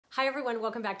Hi everyone,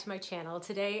 welcome back to my channel.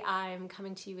 Today I'm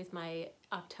coming to you with my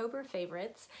October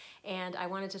favorites, and I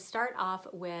wanted to start off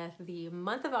with the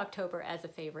month of October as a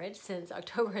favorite, since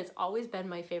October has always been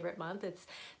my favorite month. It's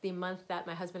the month that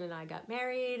my husband and I got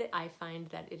married. I find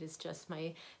that it is just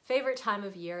my favorite time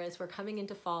of year as we're coming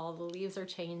into fall. The leaves are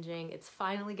changing, it's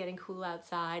finally getting cool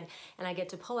outside, and I get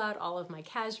to pull out all of my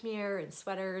cashmere and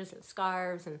sweaters and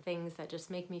scarves and things that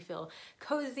just make me feel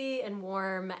cozy and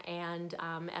warm, and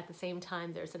at the same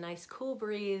time there's a nice cool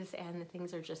breeze and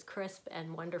things are just crisp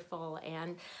and wonderful, and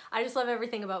I just love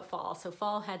everything about fall. So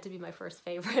fall had to be my first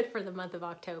favorite for the month of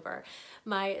October.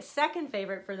 My second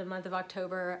favorite for the month of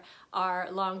October are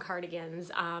long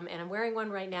cardigans, and I'm wearing one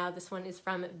right now. This one is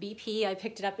from BP. I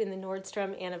picked it up in the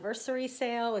Nordstrom anniversary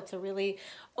sale. It's a really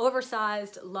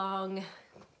oversized long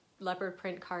leopard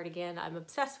print cardigan. I'm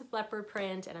obsessed with leopard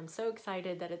print, and I'm so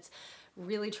excited that it's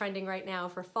really trending right now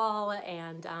for fall,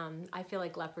 and I feel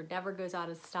like leopard never goes out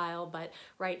of style, but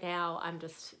right now I'm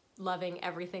just loving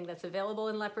everything that's available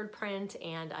in leopard print,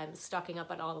 and I'm stocking up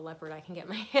on all the leopard I can get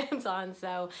my hands on.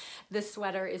 So this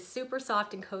sweater is super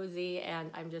soft and cozy,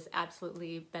 and I'm just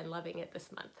absolutely been loving it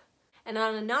this month. And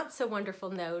on a not so wonderful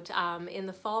note, in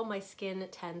the fall my skin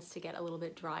tends to get a little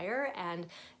bit drier, and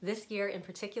this year in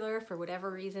particular, for whatever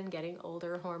reason, getting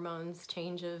older, hormones,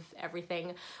 change of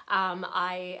everything,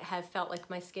 I have felt like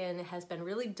my skin has been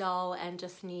really dull and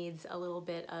just needs a little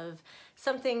bit of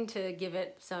something to give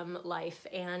it some life.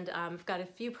 And I've got a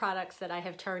few products that I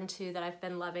have turned to that I've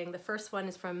been loving. The first one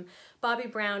is from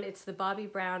Bobbi Brown. It's the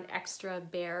Bobbi Brown Extra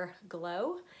Bare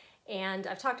Glow. And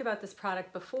I've talked about this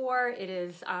product before. It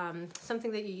is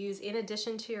something that you use in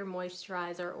addition to your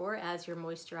moisturizer or as your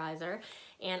moisturizer.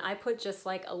 And I put just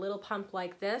like a little pump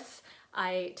like this.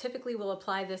 I typically will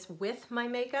apply this with my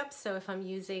makeup. So if I'm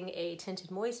using a tinted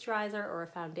moisturizer or a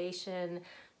foundation, I'm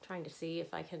trying to see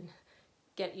if I can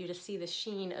get you to see the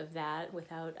sheen of that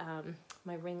without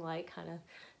my ring light kind of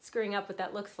screwing up what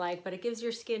that looks like, but it gives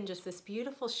your skin just this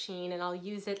beautiful sheen. And I'll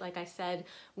use it, like I said,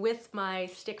 with my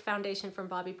stick foundation from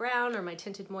Bobbi Brown or my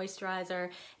tinted moisturizer,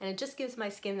 and it just gives my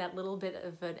skin that little bit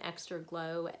of an extra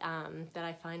glow that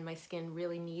I find my skin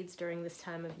really needs during this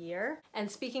time of year. And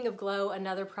speaking of glow,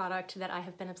 another product that I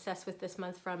have been obsessed with this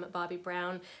month from Bobbi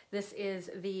Brown, this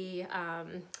is the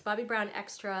Bobbi Brown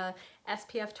Extra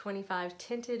SPF 25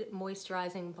 Tinted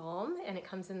Moisturizing Balm, and it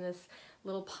comes in this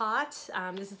little pot.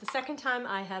 This is the second time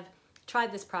I have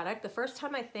tried this product. The first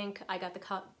time I think I got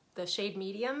the shade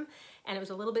medium, and it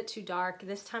was a little bit too dark.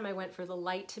 This time I went for the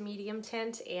light to medium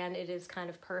tint, and it is kind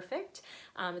of perfect.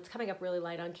 It's coming up really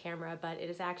light on camera, but it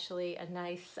is actually a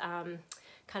nice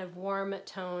kind of warm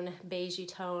tone, beigey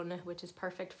tone, which is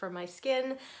perfect for my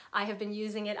skin. I have been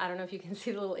using it, I don't know if you can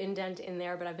see the little indent in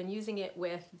there, but I've been using it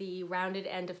with the rounded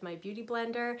end of my beauty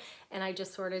blender, and I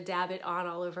just sort of dab it on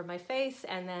all over my face,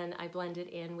 and then I blend it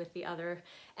in with the other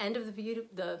end of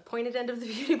the pointed end of the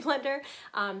beauty blender.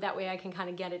 That way I can kind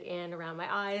of get it in around my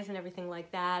eyes and everything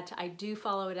like that. I do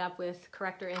follow it up with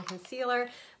corrector and concealer,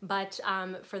 but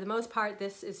for the most part,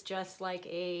 this is just like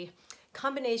a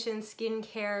combination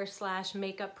skincare slash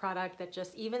makeup product that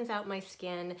just evens out my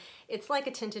skin. It's like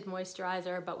a tinted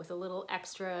moisturizer, but with a little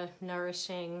extra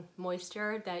nourishing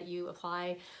moisture that you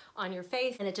apply on your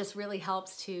face, and it just really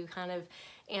helps to kind of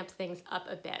amp things up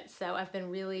a bit. So I've been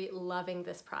really loving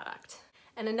this product.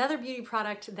 And another beauty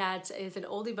product that is an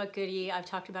oldie but goodie, I've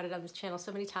talked about it on this channel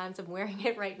so many times, I'm wearing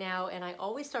it right now, and I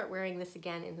always start wearing this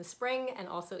again in the spring and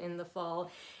also in the fall.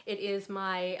 It is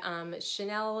my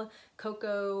Chanel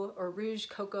Coco or Rouge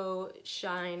Coco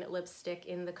Shine lipstick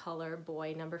in the color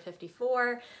Boy number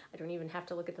 54. I don't even have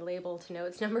to look at the label to know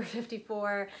it's number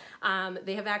 54.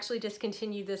 They have actually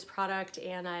discontinued this product,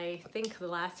 and I think the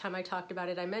last time I talked about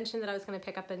it, I mentioned that I was going to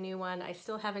pick up a new one. I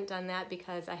still haven't done that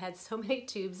because I had so many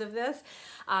tubes of this.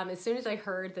 As soon as I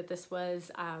heard that this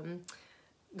was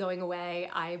going away,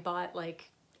 I bought like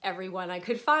every one I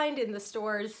could find in the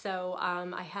stores. So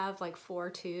I have like 4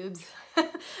 tubes.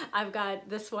 I've got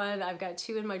this one, I've got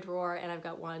 2 in my drawer, and I've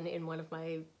got one in one of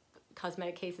my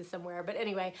cosmetic cases somewhere. But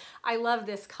anyway, I love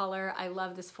this color, I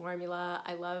love this formula,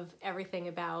 I love everything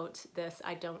about this.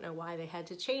 I don't know why they had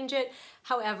to change it.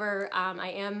 However, I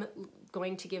am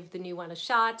going to give the new one a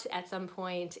shot at some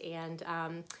point, and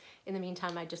in the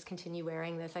meantime, I just continue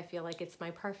wearing this. I feel like it's my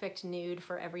perfect nude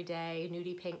for every day,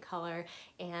 nudie pink color,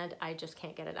 and I just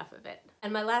can't get enough of it.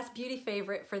 And my last beauty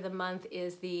favorite for the month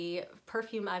is the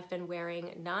perfume I've been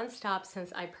wearing nonstop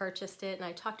since I purchased it, and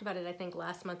I talked about it I think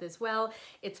last month as well.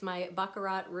 It's my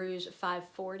Baccarat Rouge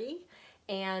 540.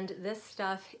 and this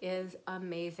stuff is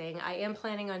amazing. I am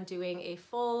planning on doing a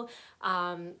full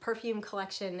perfume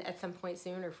collection at some point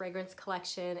soon, or fragrance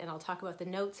collection, and I'll talk about the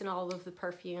notes in all of the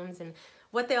perfumes and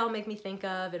what they all make me think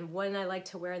of and when I like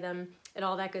to wear them and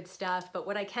all that good stuff. But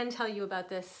what I can tell you about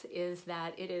this is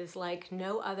that it is like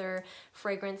no other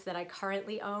fragrance that I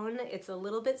currently own. It's a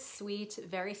little bit sweet,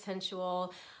 very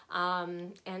sensual,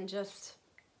 and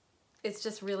it's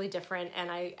just really different, and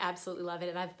I absolutely love it.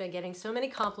 And I've been getting so many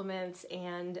compliments,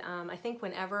 and I think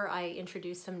whenever I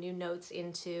introduce some new notes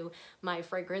into my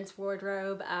fragrance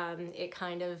wardrobe, it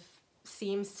kind of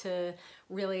seems to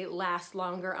really last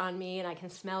longer on me, and I can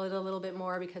smell it a little bit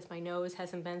more because my nose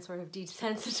hasn't been sort of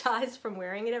desensitized from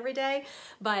wearing it every day.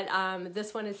 But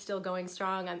this one is still going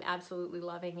strong. I'm absolutely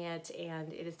loving it,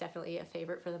 and it is definitely a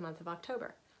favorite for the month of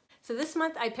October. So this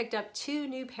month I picked up 2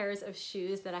 new pairs of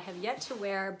shoes that I have yet to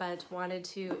wear but wanted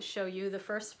to show you. The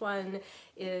first one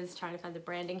is, trying to find the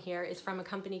branding here, is from a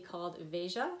company called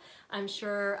Veja. I'm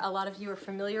sure a lot of you are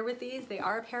familiar with these. They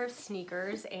are a pair of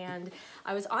sneakers, and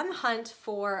I was on the hunt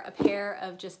for a pair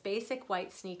of just basic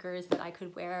white sneakers that I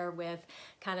could wear with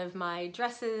kind of my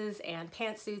dresses and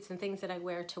pantsuits and things that I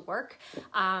wear to work,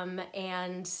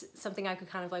 and something I could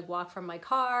kind of like walk from my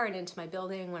car and into my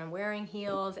building when I'm wearing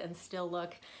heels and still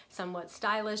look somewhat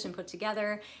stylish and put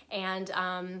together. And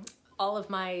all of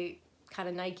my kind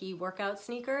of Nike workout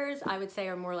sneakers, I would say,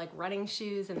 are more like running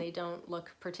shoes, and they don't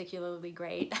look particularly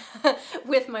great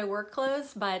with my work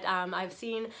clothes. But I've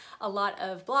seen a lot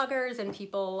of bloggers and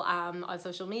people on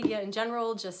social media in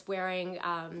general just wearing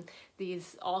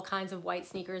these all kinds of white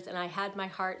sneakers, and I had my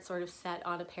heart sort of set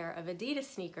on a pair of Adidas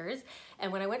sneakers.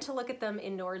 And when I went to look at them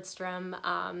in Nordstrom,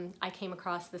 I came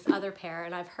across this other pair,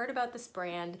 and I've heard about this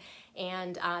brand,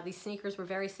 and these sneakers were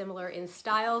very similar in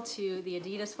style to the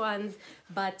Adidas ones,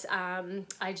 but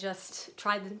I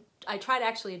tried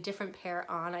actually a different pair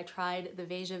on. I tried the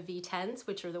Veja V10s,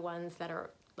 which are the ones that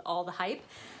are all the hype,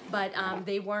 but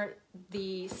they weren't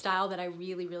the style that I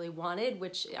really wanted,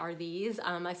 which are these.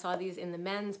 I saw these in the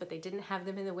men's, but they didn't have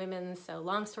them in the women's, so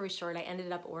long story short, I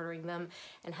ended up ordering them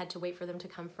and had to wait for them to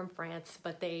come from France,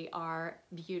 but they are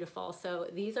beautiful. So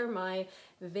these are my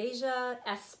Veja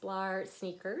Esplar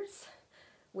sneakers,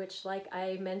 which, like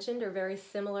I mentioned, are very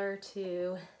similar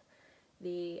to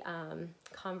the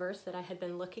Converse that I had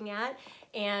been looking at,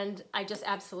 and I just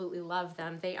absolutely love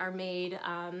them. They are made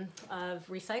of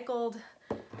recycled,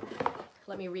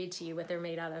 let me read to you what they're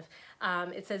made out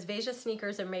of. It says Veja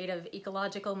sneakers are made of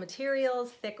ecological materials,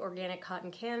 thick organic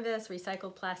cotton canvas,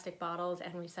 recycled plastic bottles,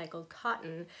 and recycled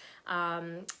cotton.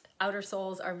 Outer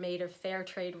soles are made of fair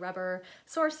trade rubber,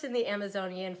 sourced in the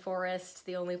Amazonian forest,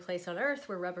 the only place on earth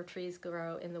where rubber trees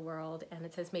grow in the world, and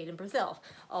it says made in Brazil.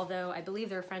 Although I believe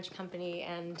they're a French company,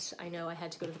 and I know I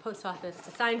had to go to the post office to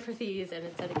sign for these, and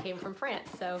it said it came from France.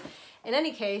 So in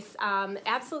any case,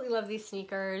 absolutely love these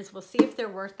sneakers. We'll see if they're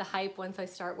worth the hype once I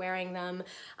start wearing them.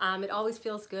 It always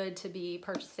feels good to be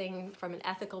purchasing from an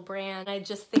ethical brand. I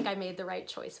just think I made the right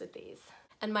choice with these.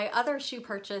 And my other shoe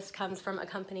purchase comes from a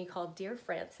company called Dear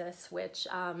Francis, which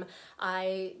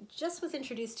I just was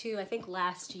introduced to, I think,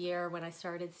 last year when I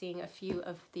started seeing a few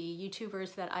of the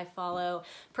YouTubers that I follow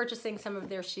purchasing some of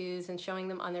their shoes and showing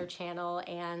them on their channel.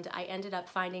 And I ended up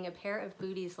finding a pair of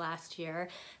booties last year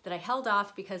that I held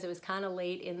off because it was kind of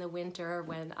late in the winter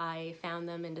when I found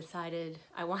them and decided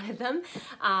I wanted them.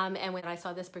 And when I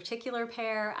saw this particular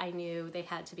pair, I knew they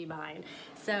had to be mine.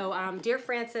 So Dear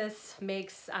Francis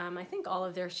makes, I think, all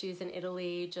of their shoes in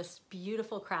Italy, just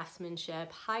beautiful craftsmanship,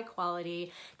 high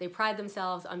quality. They pride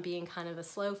themselves on being kind of a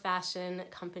slow fashion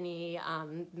company,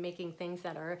 making things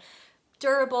that are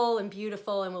durable and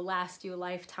beautiful and will last you a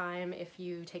lifetime if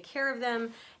you take care of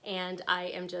them. And I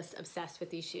am just obsessed with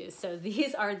these shoes. So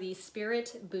these are the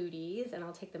Spirit booties, and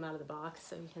I'll take them out of the box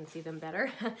so you can see them better.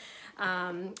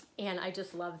 And I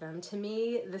just love them. To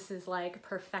me, this is like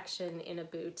perfection in a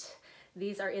boot.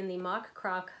 These are in the mock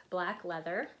croc black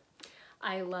leather.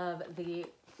 I love the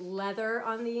leather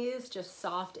on these, just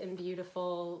soft and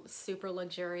beautiful, super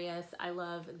luxurious. I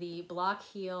love the block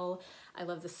heel. I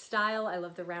love the style. I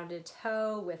love the rounded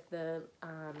toe with the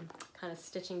kind of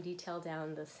stitching detail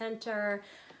down the center.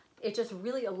 It just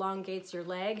really elongates your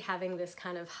leg, having this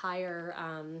kind of higher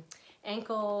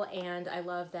ankle, and I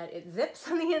love that it zips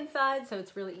on the inside, so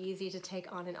it's really easy to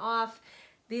take on and off.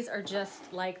 These are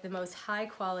just like the most high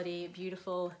quality,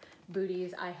 beautiful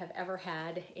booties I have ever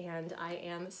had, and I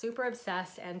am super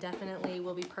obsessed and definitely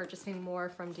will be purchasing more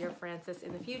from Dear Francis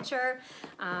in the future.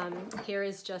 Here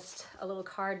is just a little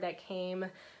card that came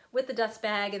with the dust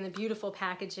bag and the beautiful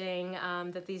packaging,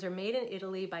 that these are made in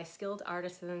Italy by skilled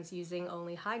artisans using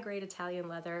only high-grade Italian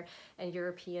leather and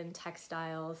European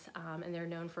textiles, and they're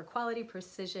known for quality,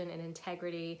 precision, and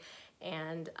integrity,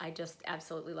 and I just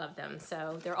absolutely love them.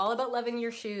 So they're all about loving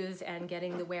your shoes and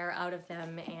getting the wear out of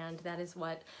them, and that is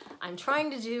what I'm trying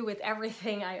to do with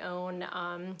everything I own.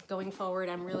 Going forward,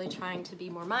 I'm really trying to be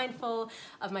more mindful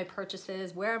of my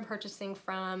purchases, where I'm purchasing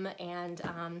from, and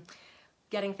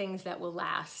getting things that will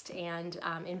last, and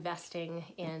investing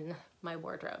in my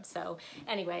wardrobe. So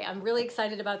anyway, I'm really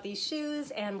excited about these shoes,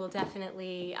 and we'll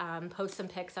definitely post some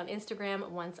pics on Instagram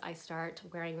once I start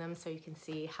wearing them so you can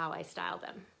see how I style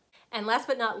them. And last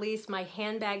but not least, my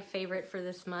handbag favorite for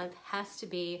this month has to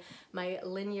be my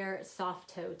Linjer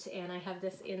Soft Tote, and I have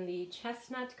this in the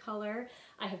chestnut color.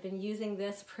 I have been using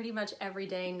this pretty much every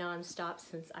day nonstop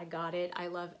since I got it. I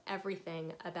love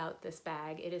everything about this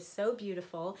bag. It is so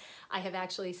beautiful. I have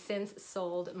actually since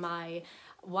sold my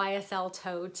YSL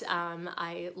tote.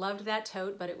 I loved that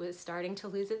tote, but it was starting to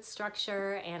lose its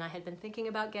structure, and I had been thinking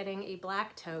about getting a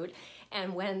black tote.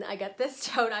 And when I got this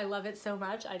tote, I love it so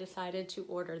much, I decided to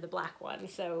order the black one.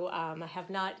 So I have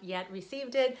not yet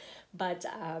received it, but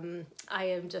I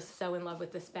am just so in love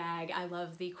with this bag. I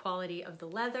love the quality of the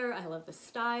leather. I love the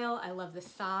style. I love the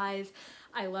size.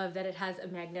 I love that it has a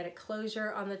magnetic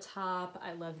closure on the top.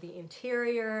 I love the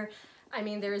interior. I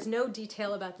mean, there is no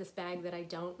detail about this bag that I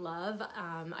don't love.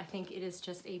 I think it is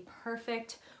just a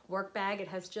perfect work bag. It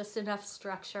has just enough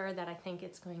structure that I think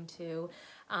it's going to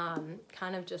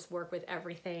kind of just work with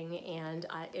everything, and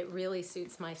it really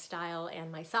suits my style and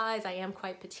my size. I am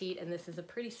quite petite, and this is a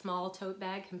pretty small tote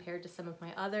bag compared to some of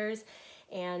my others.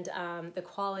 And the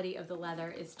quality of the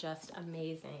leather is just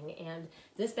amazing. And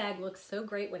this bag looks so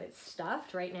great when it's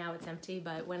stuffed. Right now it's empty,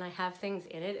 but when I have things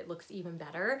in it, it looks even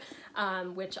better,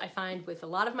 which I find with a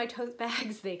lot of my tote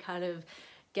bags, they kind of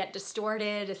get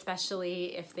distorted,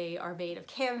 especially if they are made of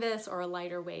canvas or a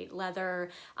lighter weight leather.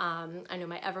 I know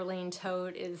my Everlane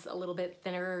tote is a little bit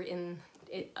thinner in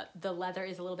it, the leather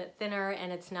is a little bit thinner,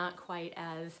 and it's not quite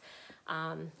as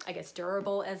I guess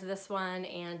durable as this one,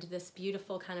 and this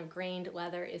beautiful kind of grained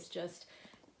leather is just,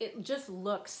 it just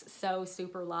looks so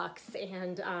super luxe,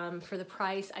 and for the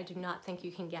price, I do not think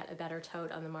you can get a better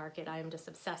tote on the market. I am just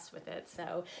obsessed with it.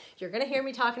 So you're gonna hear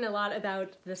me talking a lot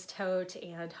about this tote,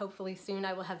 and hopefully soon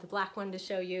I will have the black one to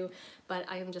show you, but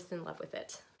I am just in love with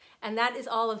it. And that is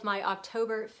all of my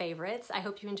October favorites. I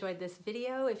hope you enjoyed this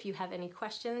video. If you have any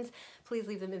questions, please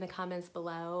leave them in the comments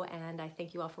below. And I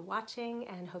thank you all for watching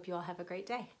and hope you all have a great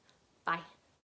day. Bye.